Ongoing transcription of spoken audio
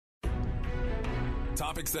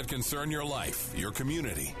Topics that concern your life, your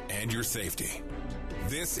community, and your safety.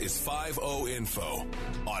 This is 5-0 Info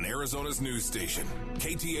on Arizona's news station,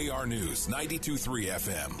 KTAR News 92.3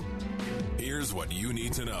 FM. Here's what you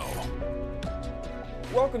need to know.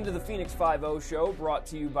 Welcome to the Phoenix 5-0 Show, brought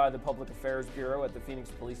to you by the Public Affairs Bureau at the Phoenix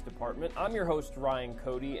Police Department. I'm your host, Ryan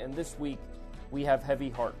Cody, and this week we have heavy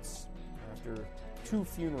hearts after two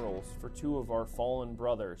funerals for two of our fallen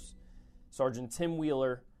brothers, Sergeant Tim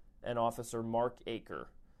Wheeler and Officer Mark Aker.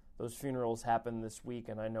 Those funerals happened this week,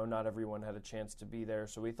 and I know not everyone had a chance to be there,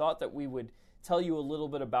 so we thought that we would tell you a little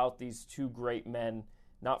bit about these two great men,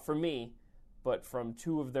 not from me, but from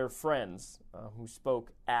two of their friends who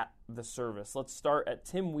spoke at the service. Let's start at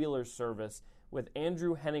Tim Wheeler's service with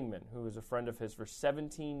Andrew Hoenigman, who was a friend of his for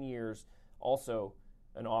 17 years, also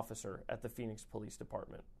an officer at the Phoenix Police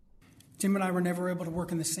Department. Tim and I were never able to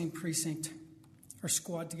work in the same precinct or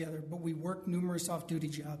squad together, but we worked numerous off-duty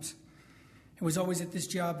jobs. It was always at this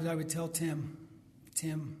job that I would tell Tim,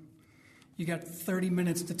 you got 30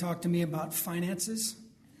 minutes to talk to me about finances,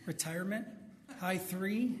 retirement, high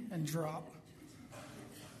three, and drop.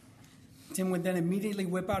 Tim would then immediately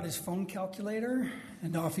whip out his phone calculator,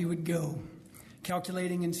 and off he would go,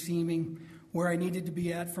 calculating and scheming where I needed to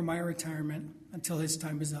be at for my retirement until his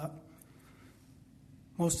time was up.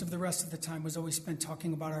 Most of the rest of the time was always spent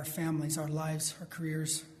talking about our families, our lives, our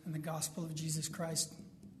careers, and the gospel of Jesus Christ.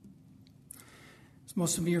 As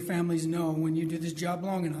most of your families know, when you do this job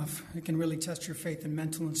long enough, it can really test your faith and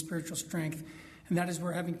mental and spiritual strength. And that is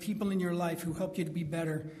where having people in your life who help you to be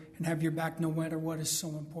better and have your back no matter what is so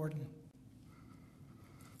important.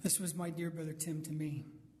 This was my dear brother Tim to me.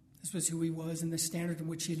 This was who he was and the standard in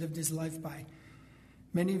which he lived his life by.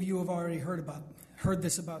 Many of you have already heard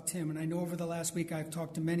this about Tim, and I know over the last week I've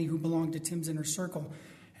talked to many who belong to Tim's inner circle,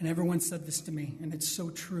 and everyone said this to me, and it's so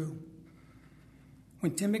true.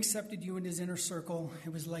 When Tim accepted you in his inner circle,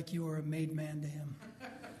 it was like you were a made man to him.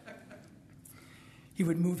 He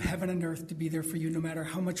would move heaven and earth to be there for you no matter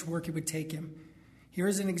how much work it would take him. Here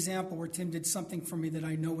is an example where Tim did something for me that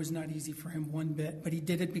I know was not easy for him one bit, but he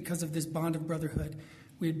did it because of this bond of brotherhood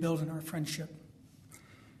we had built in our friendship.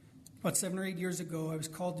 About 7 or 8 years ago, I was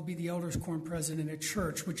called to be the elders quorum president at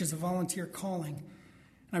church, which is a volunteer calling,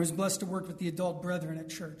 and I was blessed to work with the adult brethren at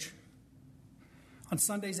church. On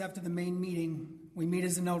Sundays after the main meeting, we meet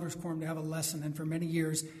as an elders quorum to have a lesson, and for many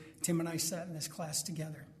years, Tim and I sat in this class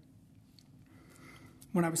together.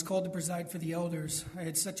 When I was called to preside for the elders, I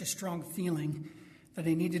had such a strong feeling that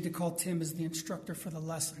I needed to call Tim as the instructor for the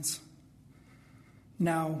lessons.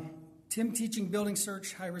 Now, Tim teaching building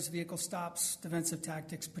search, high-risk vehicle stops, defensive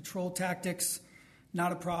tactics, patrol tactics,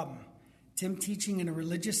 not a problem. Tim teaching in a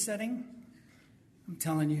religious setting, I'm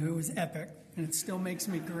telling you, it was epic, and it still makes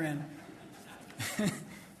me grin.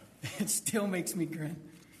 It still makes me grin.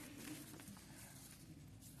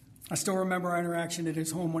 I still remember our interaction at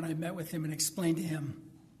his home when I met with him and explained to him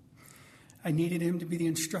I needed him to be the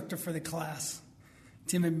instructor for the class.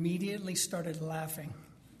 Tim immediately started laughing.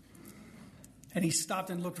 And he stopped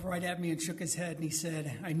and looked right at me and shook his head, and he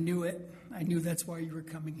said, I knew it. I knew that's why you were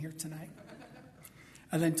coming here tonight.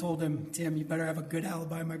 I then told him, Tim, you better have a good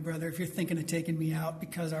alibi, my brother, if you're thinking of taking me out,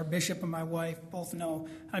 because our bishop and my wife both know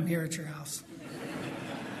I'm here at your house.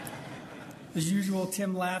 As usual,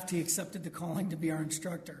 Tim laughed. He accepted the calling to be our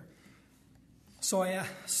instructor. So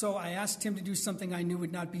I asked Tim to do something I knew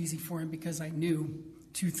would not be easy for him because I knew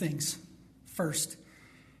two things. First,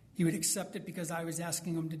 he would accept it because I was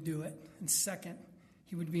asking him to do it. And second,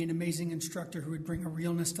 he would be an amazing instructor who would bring a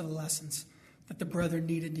realness to the lessons that the brother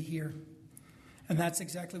needed to hear. And that's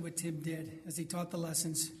exactly what Tim did. As he taught the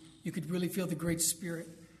lessons, you could really feel the great spirit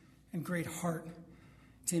and great heart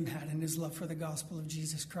Tim had in his love for the gospel of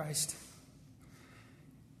Jesus Christ.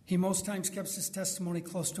 He most times kept his testimony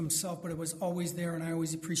close to himself, but it was always there, and I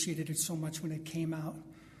always appreciated it so much when it came out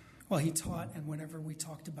while he taught and whenever we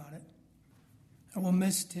talked about it. I will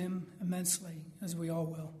miss Tim immensely, as we all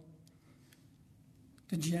will.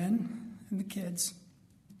 To Jen and the kids,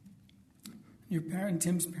 your parent,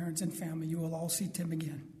 Tim's parents and family, you will all see Tim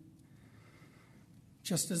again.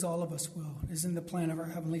 Just as all of us will. It is in the plan of our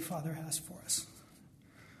Heavenly Father has for us.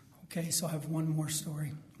 Okay, so I have one more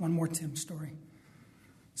story, one more Tim story.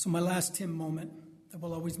 So my last Tim moment that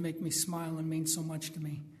will always make me smile and mean so much to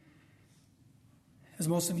me. As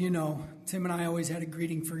most of you know, Tim and I always had a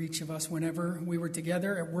greeting for each of us whenever we were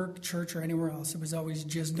together at work, church, or anywhere else. It was always,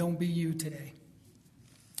 just don't be you today.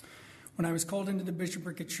 When I was called into the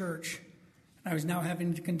bishopric at church, I was now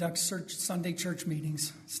having to conduct Sunday church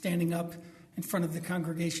meetings, standing up in front of the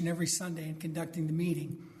congregation every Sunday and conducting the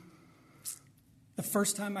meeting. The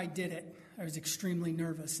first time I did it, I was extremely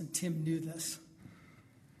nervous, and Tim knew this.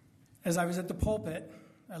 As I was at the pulpit,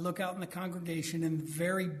 I look out in the congregation. In the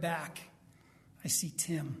very back, I see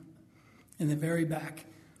Tim in the very back,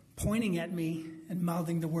 pointing at me and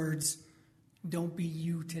mouthing the words, "Don't be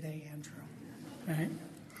you today, Andrew." Right?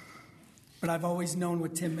 But I've always known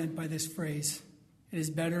what Tim meant by this phrase. It is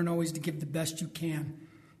better and always to give the best you can.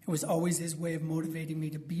 It was always his way of motivating me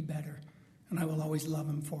to be better, and I will always love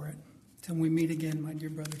him for it. Till we meet again, my dear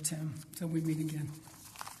brother Tim. Till we meet again.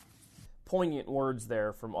 Poignant words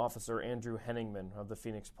there from Officer Andrew Hoenigman of the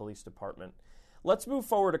Phoenix Police Department. Let's move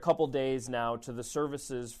forward a couple days now to the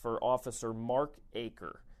services for Officer Mark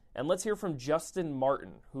Aker. And let's hear from Justin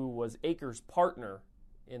Martin, who was Aker's partner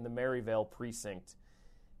in the Maryvale precinct.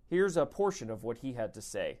 Here's a portion of what he had to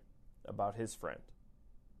say about his friend.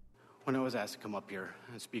 When I was asked to come up here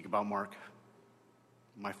and speak about Mark,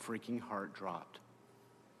 my freaking heart dropped.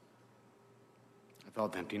 I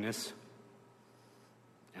felt emptiness,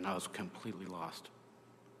 and I was completely lost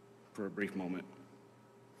for a brief moment.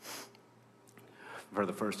 For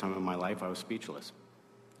the first time in my life, I was speechless.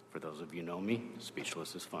 For those of you who know me,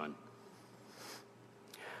 speechless is fun.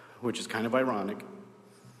 Which is kind of ironic,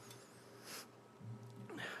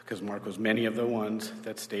 because Mark was many of the ones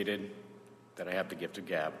that stated that I have the gift of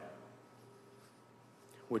gab,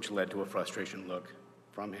 which led to a frustration look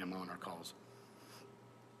from him on our calls.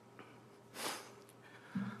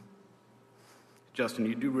 Justin,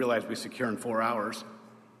 you do realize we secure in 4 hours.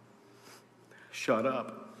 Shut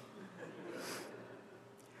up.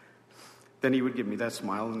 Then he would give me that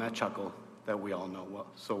smile and that chuckle that we all know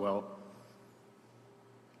so well.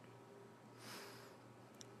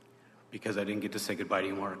 Because I didn't get to say goodbye to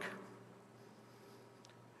you, Mark.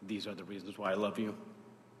 These are the reasons why I love you.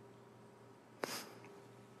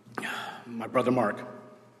 My brother Mark,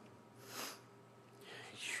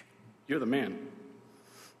 you're the man.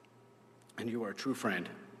 And you are a true friend.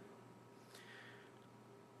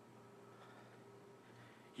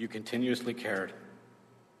 You continuously cared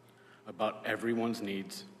about everyone's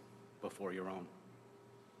needs before your own.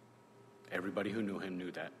 Everybody who knew him knew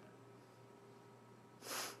that.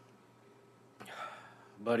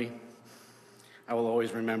 Buddy, I will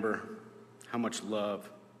always remember how much love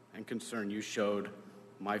and concern you showed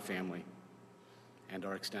my family and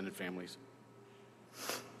our extended families.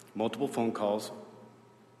 Multiple phone calls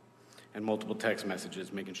and multiple text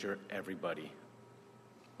messages making sure everybody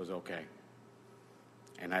was okay.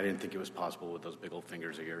 And I didn't think it was possible with those big old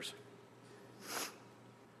fingers of yours.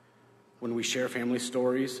 When we share family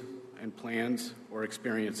stories and plans or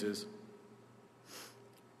experiences,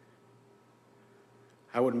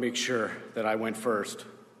 I would make sure that I went first.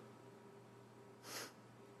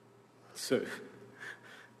 So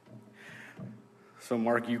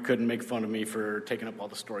Mark, you couldn't make fun of me for taking up all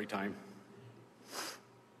the story time.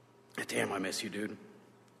 Damn, I miss you, dude.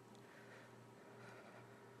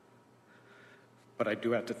 But I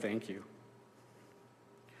do have to thank you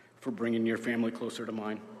for bringing your family closer to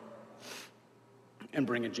mine and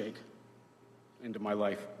bringing Jake into my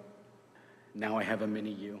life. Now I have a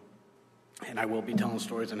mini you, and I will be telling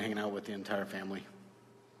stories and hanging out with the entire family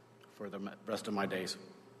for the rest of my days.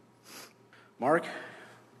 Mark,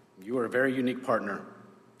 you are a very unique partner.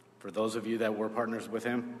 For those of you that were partners with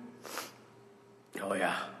him, oh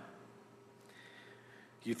yeah.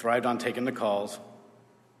 You thrived on taking the calls,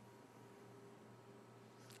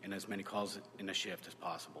 and as many calls in a shift as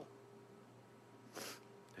possible.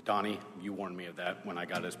 Donnie, you warned me of that when I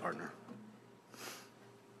got his partner.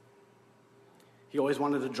 He always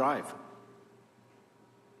wanted to drive.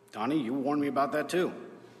 Donnie, you warned me about that too.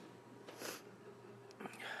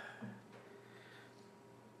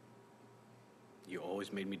 You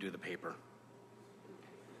always made me do the paper.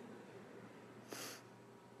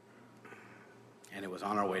 And it was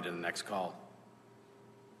on our way to the next call.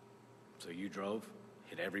 So you drove,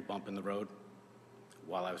 hit every bump in the road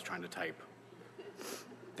while I was trying to type.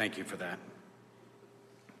 Thank you for that.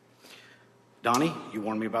 Donnie, you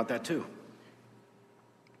warned me about that too.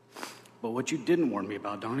 But what you didn't warn me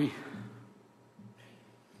about, Donnie,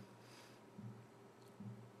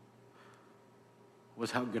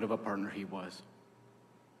 was how good of a partner he was.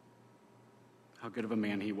 How good of a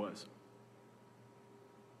man he was.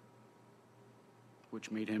 Which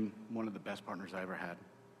made him one of the best partners I ever had.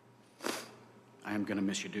 I am gonna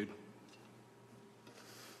miss you, dude.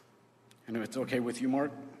 And if it's okay with you,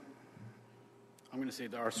 Mark, I'm gonna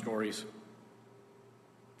save our stories.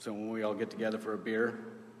 So when we all get together for a beer,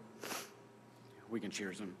 we can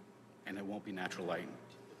cheers them, and it won't be natural light.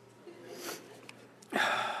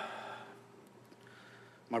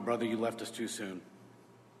 My brother, you left us too soon.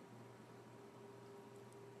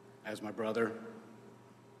 As my brother,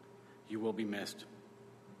 you will be missed.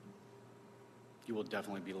 you will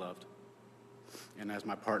definitely be loved. And as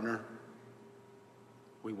my partner,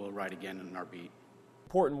 we will ride again in our beat.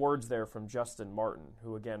 Important words there from Justin Martin,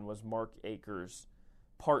 who again was Mark Aker's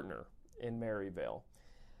partner in Maryvale.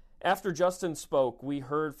 After Justin spoke, we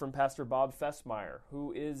heard from Pastor Bob Fesmire,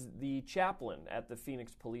 who is the chaplain at the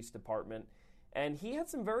Phoenix Police Department, and he had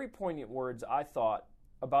some very poignant words, I thought,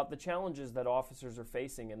 about the challenges that officers are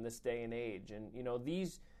facing in this day and age. And,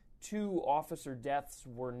 these two officer deaths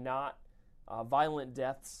were not violent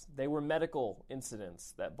deaths. They were medical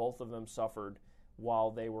incidents that both of them suffered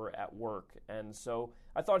while they were at work. And so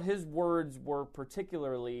I thought his words were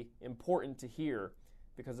particularly important to hear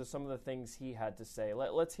because of some of the things he had to say.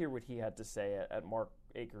 Let's hear what he had to say at Mark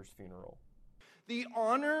Aker's funeral. The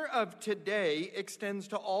honor of today extends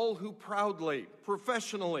to all who proudly,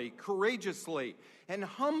 professionally, courageously, and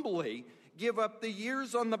humbly give up the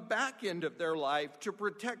years on the back end of their life to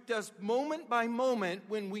protect us moment by moment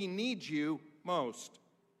when we need you most.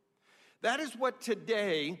 That is what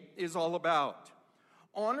today is all about.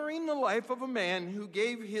 Honoring the life of a man who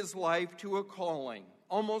gave his life to a calling,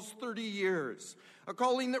 almost 30 years, a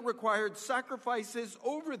calling that required sacrifices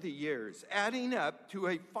over the years, adding up to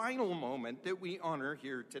a final moment that we honor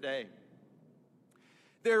here today.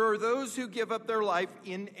 There are those who give up their life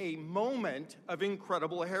in a moment of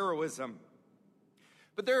incredible heroism.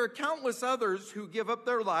 But there are countless others who give up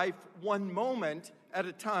their life one moment at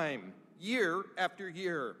a time, year after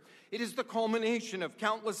year. It is the culmination of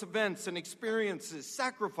countless events and experiences,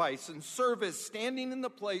 sacrifice and service, standing in the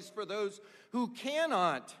place for those who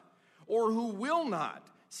cannot or who will not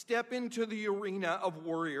step into the arena of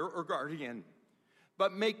warrior or guardian.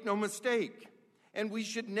 But make no mistake, and we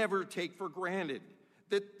should never take for granted,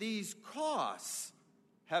 that these costs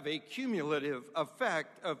have a cumulative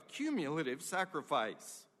effect of cumulative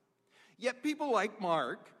sacrifice. Yet people like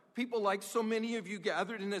Mark, people like so many of you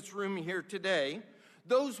gathered in this room here today,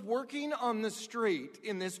 those working on the street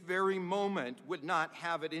in this very moment would not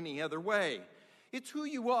have it any other way. It's who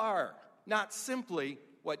you are, not simply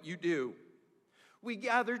what you do. We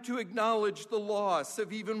gather to acknowledge the loss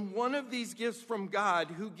of even one of these gifts from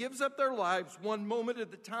God who gives up their lives one moment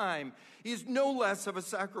at a time is no less of a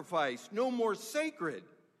sacrifice, no more sacred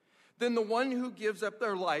than the one who gives up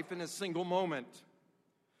their life in a single moment.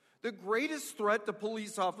 The greatest threat to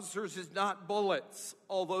police officers is not bullets,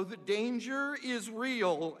 although the danger is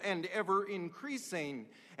real and ever increasing,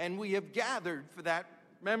 and we have gathered for that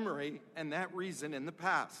memory and that reason in the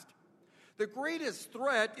past. The greatest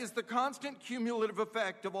threat is the constant cumulative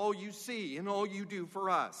effect of all you see and all you do for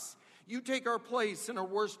us. You take our place in our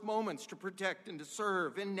worst moments to protect and to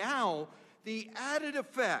serve, and now the added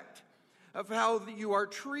effect of how you are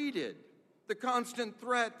treated, the constant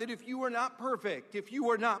threat that if you are not perfect, if you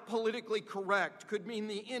are not politically correct, could mean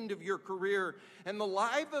the end of your career and the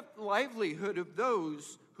livelihood of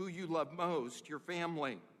those who you love most, your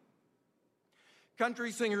family.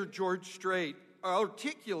 Country singer George Strait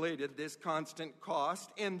articulated this constant cost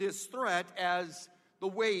and this threat as the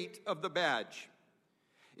weight of the badge.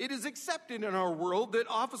 It is accepted in our world that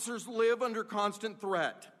officers live under constant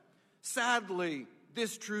threat. Sadly,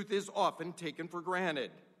 this truth is often taken for granted.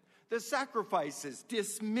 The sacrifices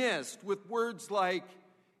dismissed with words like,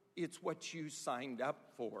 "It's what you signed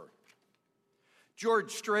up for."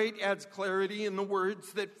 George Strait adds clarity in the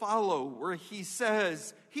words that follow, where he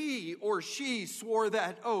says, he or she swore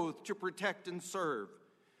that oath to protect and serve.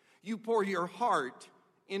 You pour your heart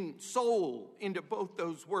and soul into both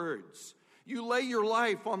those words. You lay your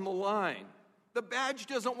life on the line. The badge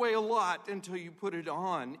doesn't weigh a lot until you put it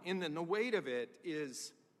on, and then the weight of it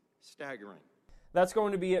is staggering. That's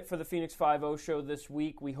going to be it for the Phoenix 5-0 show this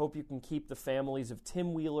week. We hope you can keep the families of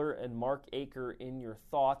Tim Wheeler and Mark Aker in your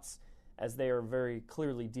thoughts, as they are very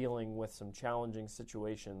clearly dealing with some challenging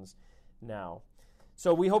situations now.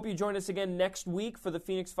 So we hope you join us again next week for the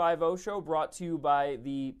Phoenix 5-0 show, brought to you by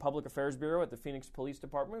the Public Affairs Bureau at the Phoenix Police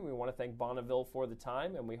Department. We want to thank Bonneville for the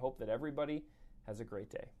time, and we hope that everybody has a great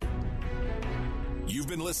day. You've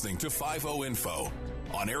been listening to 5-0 Info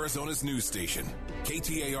on Arizona's news station,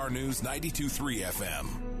 KTAR News 92.3 FM.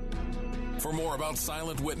 For more about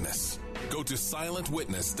Silent Witness, go to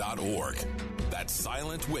silentwitness.org. That's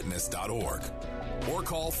silentwitness.org. Or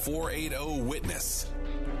call 480-WITNESS.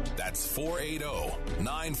 That's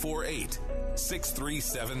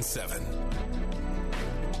 480-948-6377.